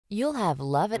You'll have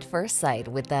love at first sight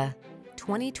with the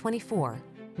 2024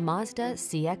 Mazda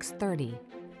CX-30.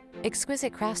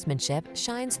 Exquisite craftsmanship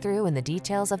shines through in the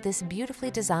details of this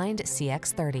beautifully designed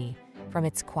CX-30. From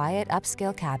its quiet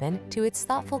upscale cabin to its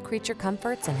thoughtful creature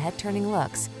comforts and head-turning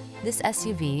looks, this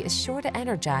SUV is sure to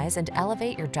energize and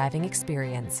elevate your driving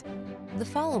experience. The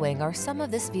following are some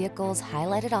of this vehicle's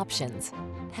highlighted options: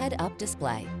 head-up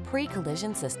display,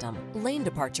 pre-collision system, lane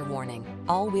departure warning,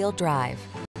 all-wheel drive,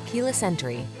 keyless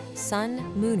entry,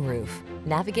 sun, moonroof,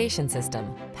 navigation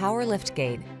system, power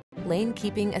liftgate, lane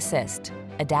keeping assist,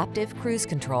 adaptive cruise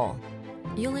control.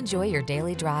 You'll enjoy your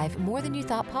daily drive more than you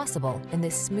thought possible in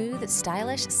this smooth,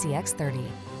 stylish CX-30.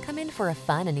 Come in for a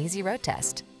fun and easy road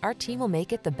test. Our team will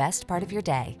make it the best part of your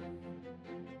day.